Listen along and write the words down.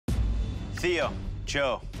Theo,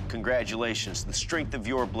 Joe, congratulations. The strength of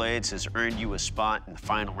your blades has earned you a spot in the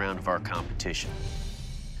final round of our competition.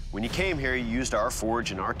 When you came here, you used our forge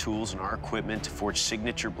and our tools and our equipment to forge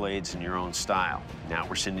signature blades in your own style. Now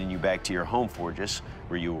we're sending you back to your home forges,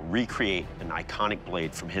 where you will recreate an iconic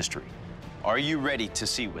blade from history. Are you ready to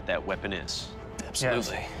see what that weapon is?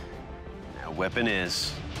 Absolutely. Yes. That weapon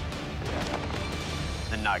is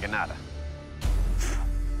the Naginata.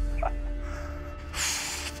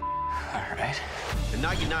 All right. The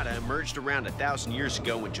Naginata emerged around 1,000 years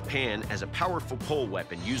ago in Japan as a powerful pole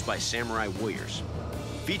weapon used by samurai warriors.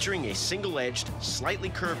 Featuring a single-edged, slightly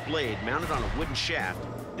curved blade mounted on a wooden shaft,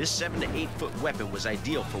 this 7 to 8 foot weapon was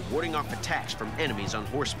ideal for warding off attacks from enemies on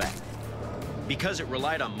horseback. Because it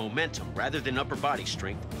relied on momentum rather than upper body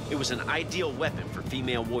strength, it was an ideal weapon for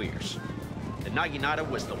female warriors. The Naginata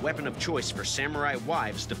was the weapon of choice for samurai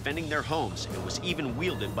wives defending their homes and was even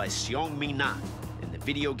wielded by Seong-mi-na in the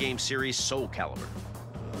video game series Soul Calibur.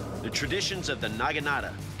 The traditions of the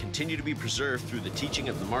Naginata continue to be preserved through the teaching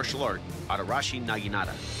of the martial art, Adarashi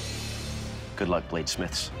Naginata. Good luck,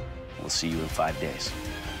 Bladesmiths. We'll see you in 5 days.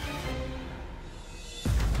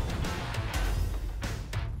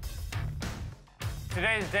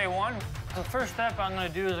 Today is day one. The first step I'm going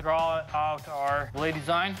to do is draw out our blade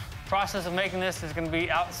design. The process of making this is going to be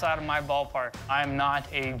outside of my ballpark. I am not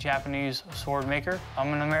a Japanese sword maker.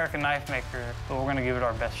 I'm an American knife maker, but we're going to give it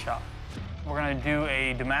our best shot. We're going to do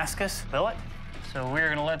a Damascus billet. So we're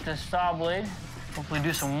going to let this saw blade hopefully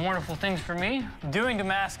do some wonderful things for me. Doing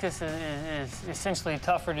Damascus is essentially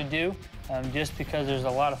tougher to do just because there's a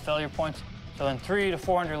lot of failure points. So in 300 to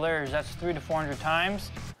 400 layers, that's 300 to 400 times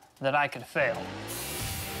that I could fail.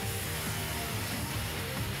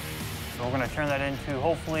 So we're going to turn that into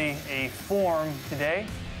hopefully a form today.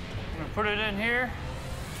 I'm going to put it in here,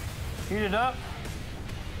 heat it up,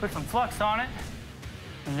 put some flux on it,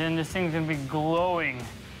 and then this thing's going to be glowing.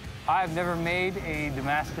 I've never made a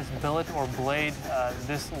Damascus billet or blade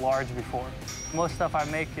this large before. Most stuff I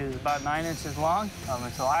make is about 9 inches long,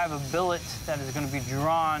 and so I have a billet that is going to be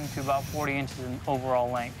drawn to about 40 inches in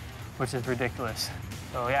overall length, which is ridiculous.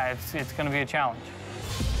 So yeah, it's going to be a challenge.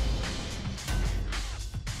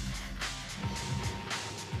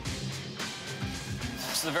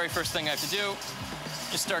 So the very first thing I have to do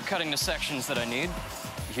is start cutting the sections that I need.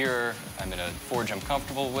 Here, I'm in a forge I'm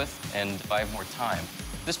comfortable with, and if I have more time.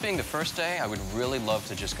 This being the first day, I would really love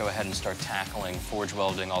to just go ahead and start tackling forge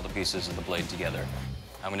welding all the pieces of the blade together.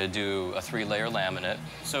 I'm going to do a 3-layer laminate.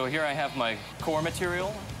 So here I have my core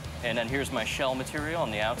material, and then here's my shell material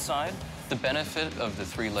on the outside. The benefit of the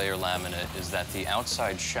 3-layer laminate is that the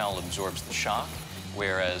outside shell absorbs the shock,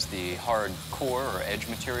 whereas the hard core or edge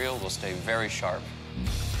material will stay very sharp.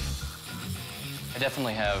 I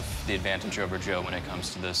definitely have the advantage over Joe when it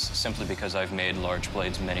comes to this, simply because I've made large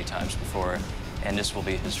blades many times before, and this will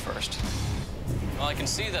be his first. Well, I can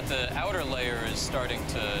see that the outer layer is starting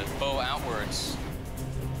to bow outwards.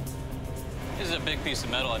 This is a big piece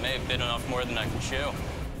of metal. I may have bitten off more than I can chew.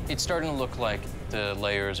 It's starting to look like the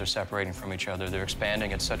layers are separating from each other. They're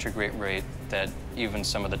expanding at such a great rate that even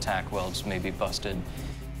some of the tack welds may be busted.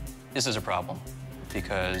 This is a problem,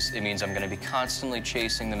 because it means I'm going to be constantly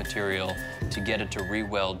chasing the material to get it to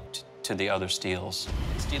re-weld to the other steels.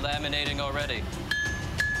 It's delaminating already.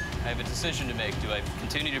 I have a decision to make. Do I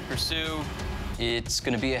continue to pursue? It's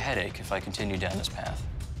going to be a headache if I continue down this path.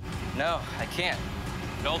 No, I can't.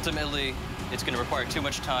 But ultimately, it's going to require too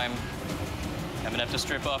much time. I'm going to have to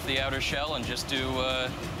strip off the outer shell and just do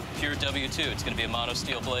pure W2. It's going to be a mono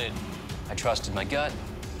steel blade. I trusted my gut,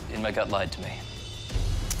 and my gut lied to me.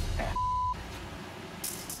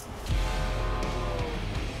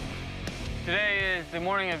 Today is the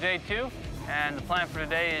morning of day 2, and the plan for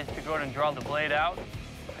today is to go ahead and draw the blade out,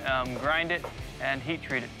 grind it, and heat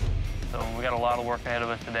treat it. So we got a lot of work ahead of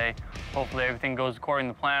us today. Hopefully everything goes according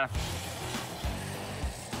to plan.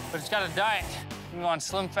 But it's got a diet. You can go on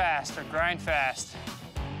slim fast or grind fast.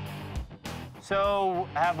 So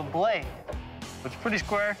I have a blade. It's pretty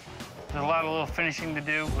square. There's a lot of little finishing to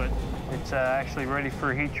do, but it's actually ready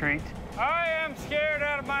for a heat treat. I am scared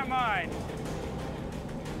out of my mind.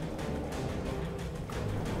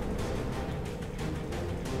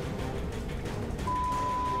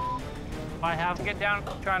 I have to get down,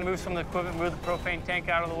 trying to move some of the equipment, move the propane tank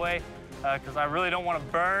out of the way, because I really don't want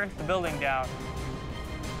to burn the building down.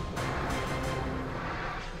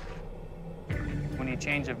 When you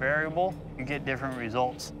change a variable, you get different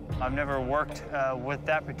results. I've never worked with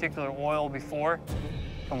that particular oil before,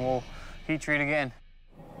 and we'll heat treat again.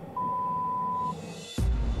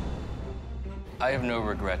 I have no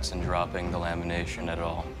regrets in dropping the lamination at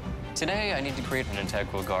all. Today, I need to create an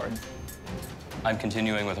integral guard. I'm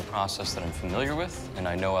continuing with a process that I'm familiar with, and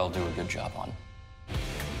I know I'll do a good job on.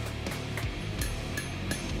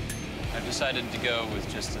 I've decided to go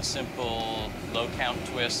with just a simple low-count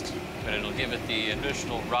twist, but it'll give it the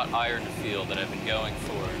additional wrought iron feel that I've been going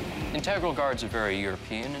for. Integral guards are very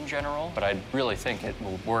European in general, but I really think it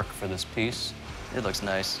will work for this piece. It looks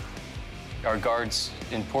nice. Are guards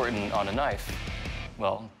important on a knife?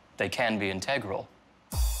 Well, they can be integral.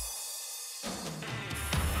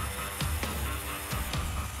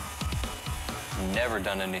 Never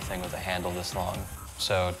done anything with a handle this long,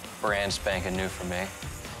 so brand spanking new for me.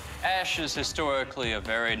 Ash is historically a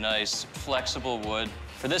very nice, flexible wood.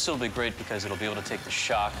 For this, it'll be great because it'll be able to take the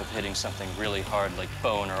shock of hitting something really hard like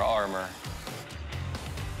bone or armor.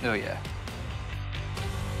 Oh, yeah.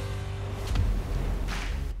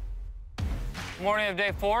 Morning of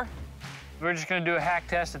day 4. We're just gonna do a hack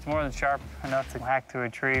test. It's more than sharp enough to hack through a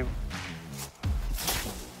tree.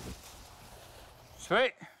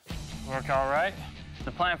 Sweet. Work all right.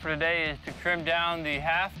 The plan for today is to trim down the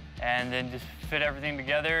haft and then just fit everything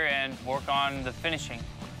together and work on the finishing.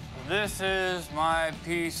 This is my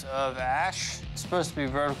piece of ash. It's supposed to be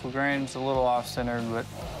vertical grain. It's a little off-centered, but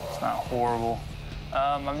it's not horrible.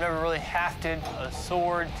 I've never really hafted a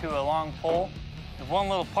sword to a long pole. If one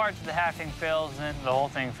little part of the hafting fails, then the whole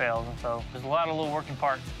thing fails. And so there's a lot of little working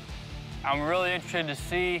parts. I'm really interested to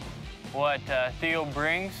see what Theo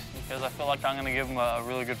brings, because I feel like I'm gonna give him a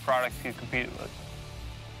really good product to compete with.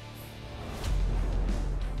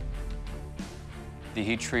 The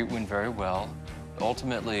heat treat went very well.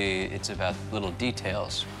 Ultimately, it's about little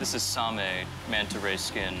details. This is same manta ray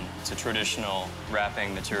skin. It's a traditional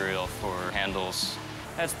wrapping material for handles.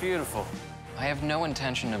 That's beautiful. I have no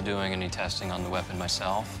intention of doing any testing on the weapon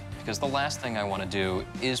myself, because the last thing I want to do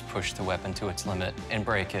is push the weapon to its limit and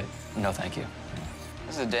break it. No, thank you.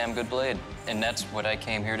 This is a damn good blade, and that's what I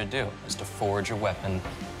came here to do, is to forge a weapon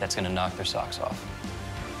that's going to knock their socks off.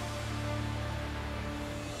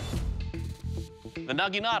 The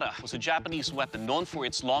Naginata was a Japanese weapon known for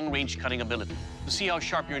its long-range cutting ability. To see how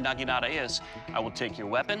sharp your Naginata is, I will take your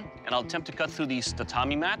weapon, and I'll attempt to cut through these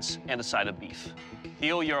tatami mats and a side of beef.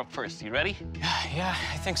 Theo, you're up first. You ready? Yeah,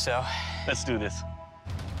 I think so. Let's do this.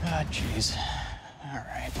 Ah, jeez. All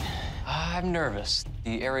right. I'm nervous.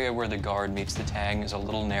 The area where the guard meets the tang is a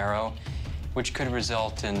little narrow, which could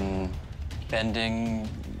result in bending,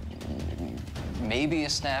 maybe a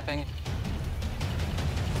snapping.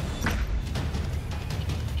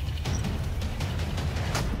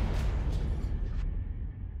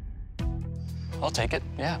 I'll take it.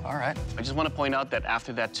 Yeah, all right. I just want to point out that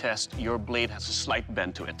after that test, your blade has a slight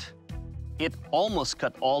bend to it. It almost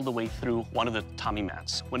cut all the way through one of the tatami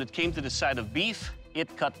mats. When it came to the side of beef,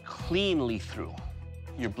 it cut cleanly through.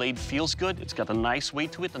 Your blade feels good. It's got a nice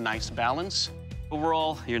weight to it, a nice balance.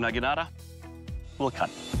 Overall, your Naginata will cut.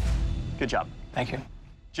 Good job. Thank you.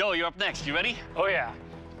 Joe, you're up next. You ready? Oh, yeah.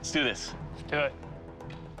 Let's do this. Let's do it.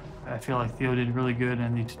 I feel like Theo did really good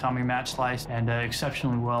in the tatami mat slice and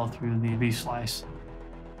exceptionally well through the beef slice.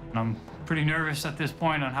 And I'm pretty nervous at this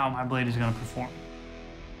point on how my blade is going to perform.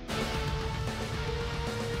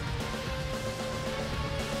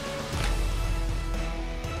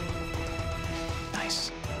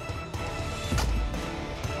 Nice.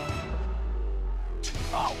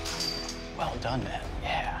 Oh, well done, man.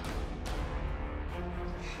 Yeah.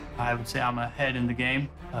 I would say I'm ahead in the game.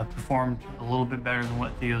 Performed a little bit better than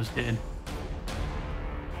what Theo's did.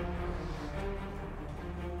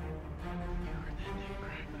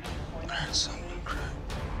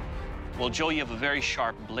 Well, Joe, you have a very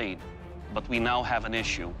sharp blade, but we now have an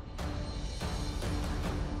issue.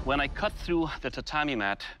 When I cut through the tatami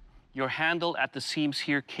mat, your handle at the seams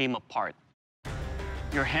here came apart.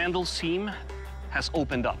 Your handle seam has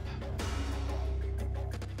opened up.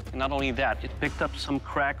 And not only that, it picked up some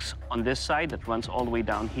cracks on this side that runs all the way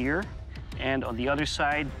down here, and on the other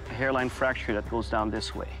side, a hairline fracture that goes down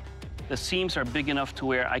this way. The seams are big enough to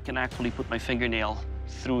where I can actually put my fingernail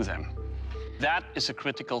through them. That is a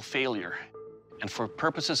critical failure. And for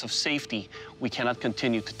purposes of safety, we cannot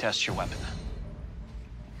continue to test your weapon.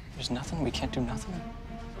 There's nothing? We can't do nothing?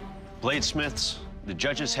 Bladesmiths, the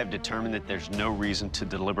judges have determined that there's no reason to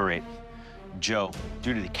deliberate. Joe,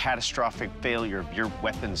 due to the catastrophic failure of your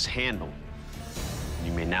weapon's handle,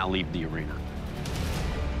 you may now leave the arena.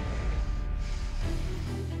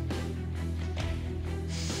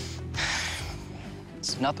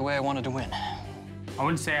 It's not the way I wanted to win. I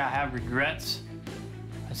wouldn't say I have regrets.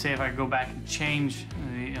 I'd say if I go back and change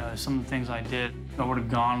some of the things I did, I would have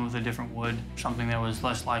gone with a different wood, something that was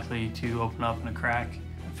less likely to open up in a crack.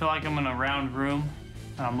 I feel like I'm in a round room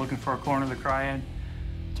and I'm looking for a corner to cry in.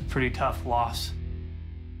 It's a pretty tough loss.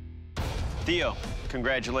 Theo,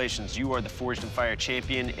 congratulations. You are the Forged in Fire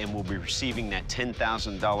champion and will be receiving that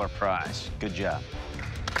 $10,000 prize. Good job.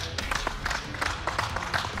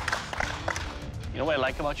 You know what I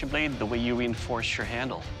like about your blade? The way you reinforce your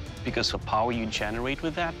handle. Because the power you generate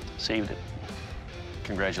with that saved it.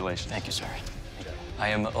 Congratulations. Thank you, sir. I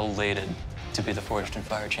am elated to be the Forged in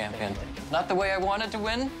Fire champion. Not the way I wanted to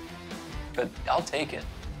win, but I'll take it.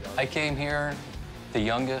 I came here the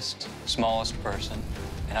youngest, smallest person,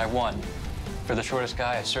 and I won. For the shortest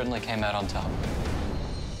guy, I certainly came out on top.